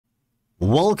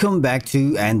Welcome back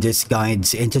to Andy's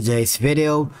Guides. In today's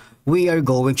video, we are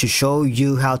going to show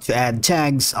you how to add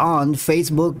tags on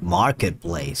Facebook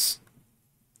Marketplace.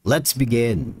 Let's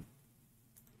begin.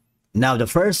 Now, the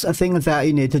first thing that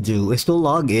you need to do is to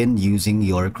log in using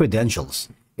your credentials.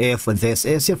 If this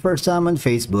is your first time on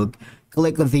Facebook,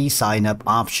 click the sign up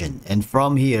option, and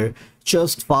from here,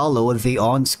 just follow the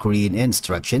on-screen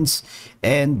instructions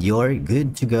and you're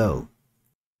good to go.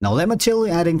 Now, let me tell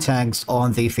you, adding tags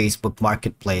on the Facebook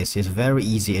Marketplace is very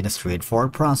easy and a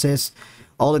straightforward process.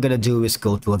 All you're gonna do is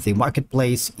go to the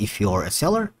marketplace if you're a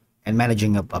seller and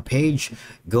managing a page,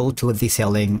 go to the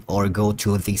selling or go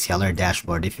to the seller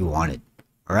dashboard if you want it.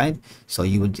 All right, so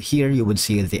you would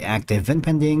see the active and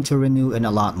pending to renew and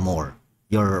a lot more,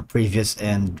 your previous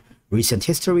and recent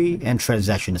history and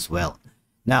transaction as well.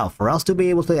 Now, for us to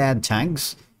be able to add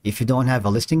tags, if you don't have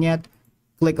a listing yet,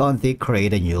 click on the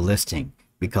create a new listing.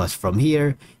 Because from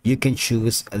here, you can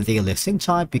choose the listing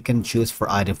type. You can choose for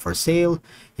item for sale.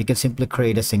 You can simply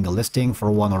create a single listing for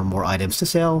one or more items to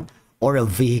sell, or a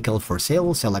vehicle for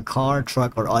sale, sell a car,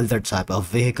 truck, or other type of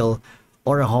vehicle,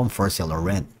 or a home for sale or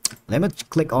rent. Let me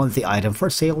click on the item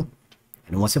for sale.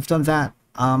 And once you've done that,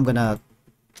 I'm gonna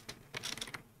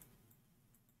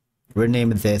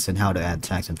rename this and how to add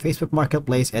tags on Facebook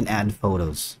Marketplace and add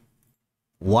photos.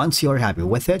 Once you're happy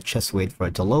with it, just wait for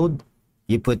it to load.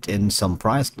 You put in some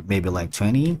price, maybe like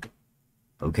 20.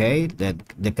 Okay, then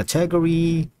the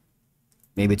category,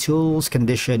 maybe tools,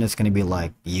 condition is going to be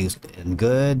like used and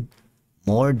good.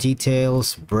 More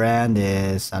details, brand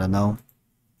is, I don't know,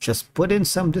 just put in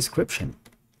some description.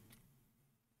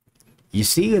 You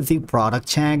see the product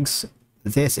tags.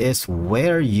 This is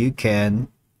where you can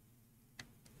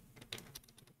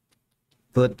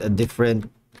put a different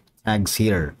tags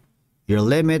here. Your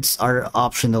limits are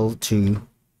optional too.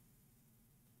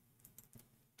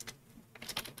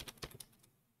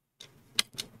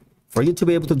 For you to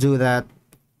be able to do that,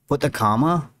 put a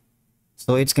comma,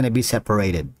 so it's going to be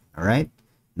separated. All right.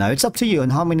 Now it's up to you on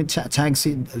how many tags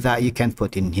that you can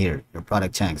put in here, your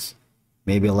product tags.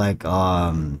 Maybe like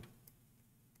the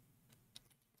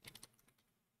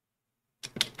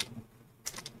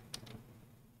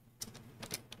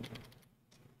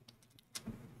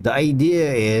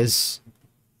idea is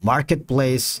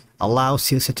Marketplace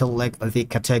allows you to select the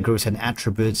categories and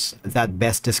attributes that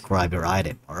best describe your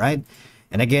item. All right.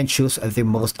 And again, choose the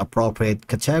most appropriate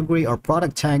category or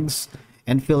product tags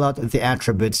and fill out the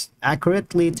attributes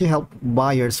accurately to help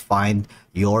buyers find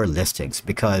your listings,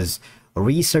 because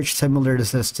research similar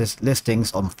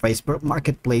listings on Facebook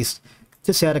Marketplace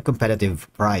to set a competitive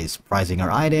pricing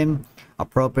your item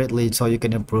appropriately so you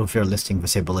can improve your listing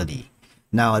visibility.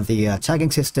 Now, the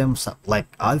tagging systems, like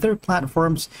other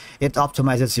platforms, it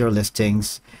optimizes your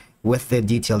listings with the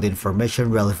detailed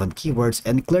information, relevant keywords,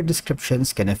 and clear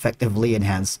descriptions can effectively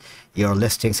enhance your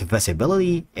listing's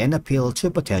visibility and appeal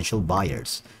to potential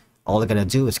buyers. All you're gonna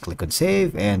do is click on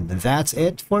save, and that's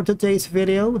it for today's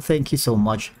video. Thank you so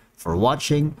much for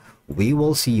watching. We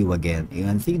will see you again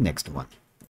in the next one.